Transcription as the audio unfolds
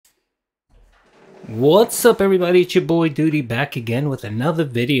What's up everybody, it's your boy Duty back again with another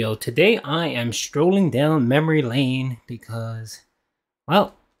video. Today I am strolling down memory lane because,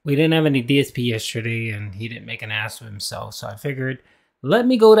 well, we didn't have any DSP yesterday and he didn't make an ass of himself. So I figured, let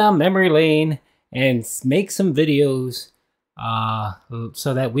me go down memory lane and make some videos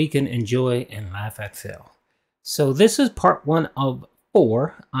so that we can enjoy and laugh at Phil. So this is part 1 of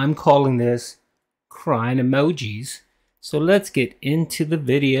 4. I'm calling this Crying Emojis. So let's get into the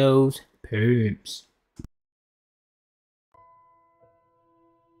videos. Pimps.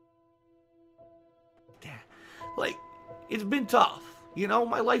 Like, it's been tough. You know,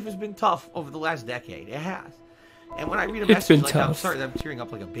 my life has been tough over the last decade. It has. And when I read a message like that, I'm sorry that I'm tearing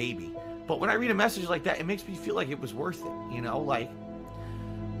up like a baby. But when I read a message like that, it makes me feel like it was worth it. You know, like,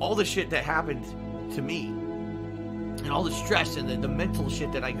 all the shit that happened to me, and all the stress and the mental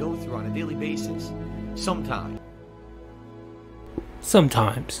shit that I go through on a daily basis, sometimes.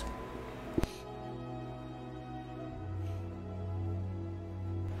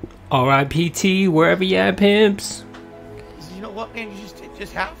 R.I.P.T. wherever you at, pimps. You know what, man? You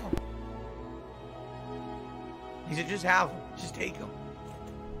just have them. He said, just have them. Just take them.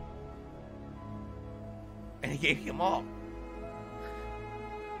 And he gave me them all.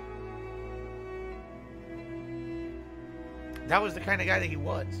 That was the kind of guy that he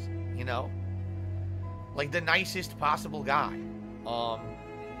was, you know? Like the nicest possible guy.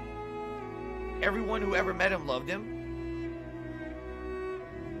 Everyone who ever met him loved him.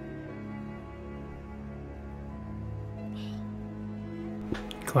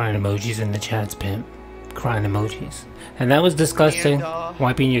 Crying emojis in the chats, pimp. Crying emojis. And that was disgusting. And,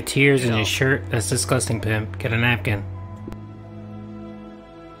 wiping your tears in your shirt. That's disgusting, pimp. Get a napkin.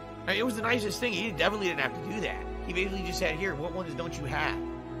 It was the nicest thing. He definitely didn't have to do that. He basically just said, here, what ones don't you have?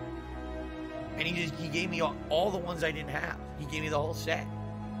 And he gave me all the ones I didn't have. He gave me the whole set.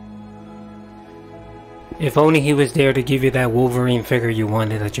 If only he was there to give you that Wolverine figure you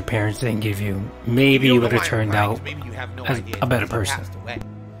wanted that your parents didn't give you. Maybe you would have turned out as a better person. He passed away.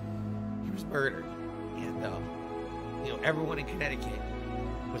 He was murdered. And, you know, everyone in Connecticut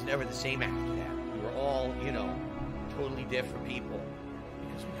was never the same after that. We were all, you know, totally different people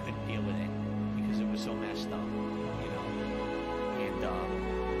because we couldn't deal with it because it was so messed up, you know. And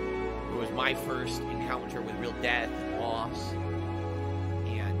it was my first encounter with real death and loss.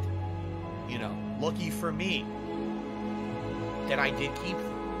 And, you know, lucky for me that I did keep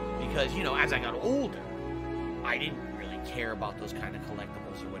them because, you know, as I got older, I didn't really care about those kind of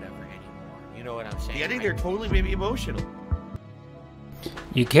collectibles or whatever anymore. You know what I'm saying? Yeah, I think they're totally made me emotional.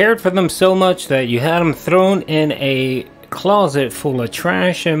 You cared for them so much that you had them thrown in a closet full of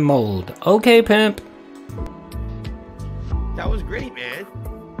trash and mold. Okay, pimp. That was great, man.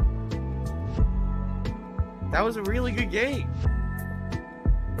 That was a really good game.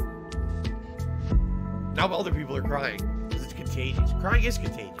 Now other people are crying because it's contagious. Crying is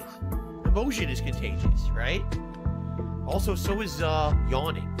contagious. Emotion is contagious, right? Also, so is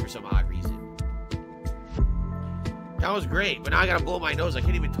yawning for some odd reason. That was great, but now I gotta blow my nose. I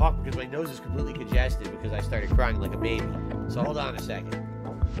can't even talk because my nose is completely congested because I started crying like a baby. So hold on a second.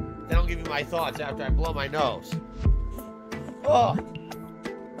 Then I'll give you my thoughts after I blow my nose. Oh!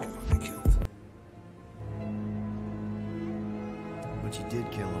 But you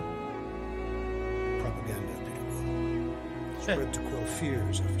did kill him. Propaganda, Peter. Spread to quell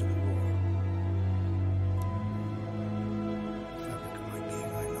fears after the war. Fabric of my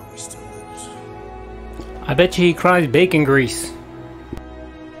being, I know he still lives. I bet you he cries bacon grease.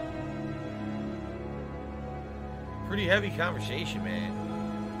 Pretty heavy conversation, man.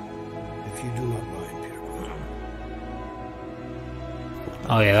 If you do not mind, Peter.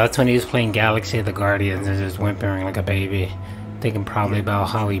 Oh yeah, that's when he was playing Galaxy of the Guardians and just whimpering like a baby. Thinking probably about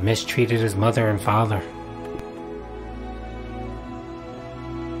how he mistreated his mother and father.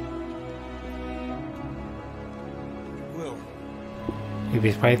 Will. He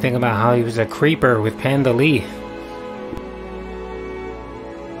was probably thinking about how he was a creeper with Panda Lee. I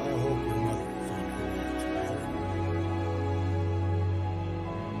hope your mother found her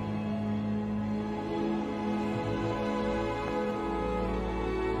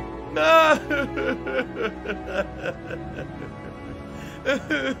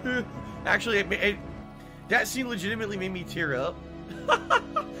Actually, that scene legitimately made me tear up.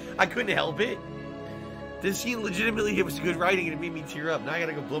 I couldn't help it. This scene legitimately, it was good writing and it made me tear up. Now I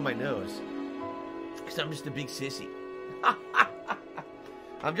gotta go blow my nose. Because I'm just a big sissy.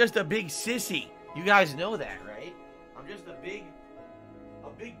 I'm just a big sissy. You guys know that, right? I'm just a big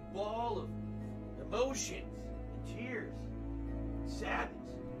ball of emotions and tears and sadness.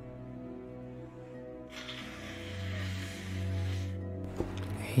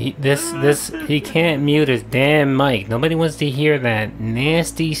 He can't mute his damn mic. Nobody wants to hear that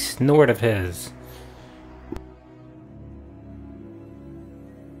nasty snort of his.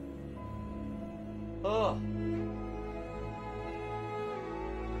 Oh.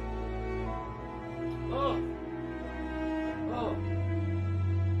 Oh. Oh.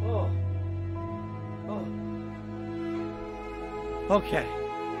 Oh. Oh. Okay.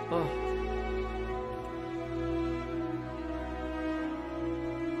 Oh.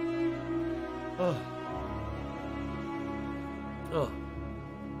 Oh. Oh.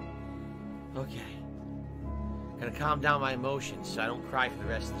 Okay. Gotta calm down my emotions so I don't cry for the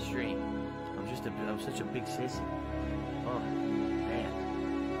rest of the stream. I'm such a big sissy. Oh, man.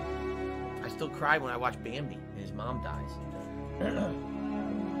 I still cry when I watch Bambi and his mom dies.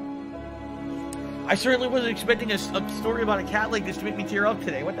 I certainly wasn't expecting a story about a cat like this to make me tear up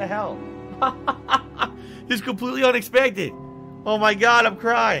today. What the hell? This is completely unexpected. Oh my god, I'm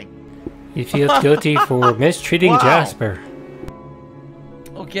crying. He feels guilty for mistreating Jasper.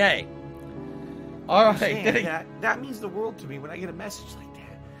 Okay. All right. That means the world to me when I get a message like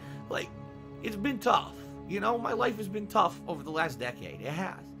that. Like, it's been tough. You know, my life has been tough over the last decade. It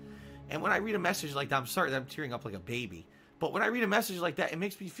has. And when I read a message like that, I'm sorry that I'm tearing up like a baby. But when I read a message like that, it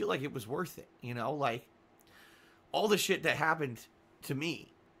makes me feel like it was worth it. You know, like all the shit that happened to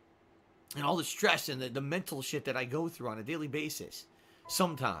me and all the stress and the mental shit that I go through on a daily basis.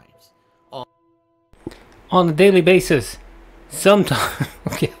 Sometimes. On a daily basis. Sometimes.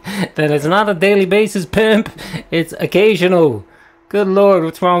 Okay. That is not a daily basis, pimp. It's occasional. Good lord,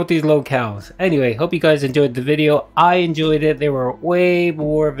 what's wrong with these locales? Anyway, hope you guys enjoyed the video. I enjoyed it. There were way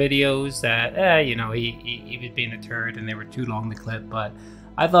more videos that, you know, he was being a turd and they were too long to clip. But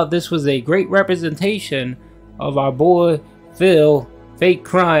I thought this was a great representation of our boy Phil fake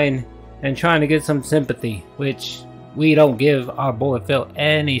crying and trying to get some sympathy, which we don't give our boy Phil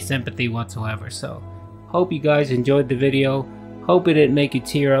any sympathy whatsoever. So, hope you guys enjoyed the video. Hope it didn't make you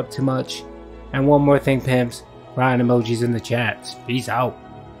tear up too much. And one more thing, pimps. Crying emojis in the chats. Peace out.